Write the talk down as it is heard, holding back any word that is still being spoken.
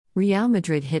Real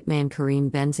Madrid hitman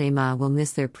Karim Benzema will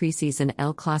miss their preseason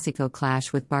El Clasico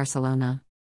clash with Barcelona.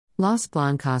 Los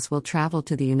Blancos will travel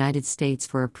to the United States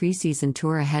for a preseason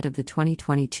tour ahead of the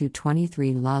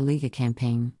 2022-23 La Liga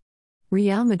campaign.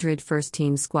 Real Madrid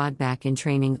first-team squad back in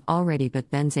training already, but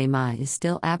Benzema is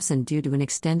still absent due to an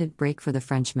extended break for the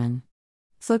Frenchman.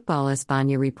 Football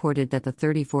España reported that the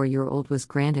 34-year-old was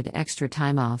granted extra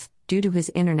time off, due to his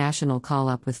international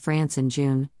call-up with France in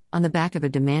June, on the back of a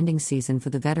demanding season for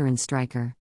the veteran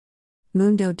striker.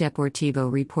 Mundo Deportivo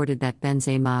reported that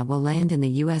Benzema will land in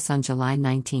the U.S. on July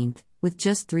 19, with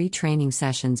just 3 training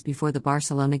sessions before the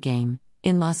Barcelona game,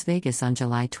 in Las Vegas on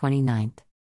July 29.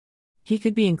 He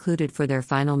could be included for their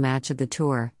final match of the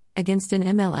tour, against an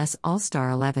MLS All-Star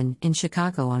 11 in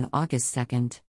Chicago on August 2.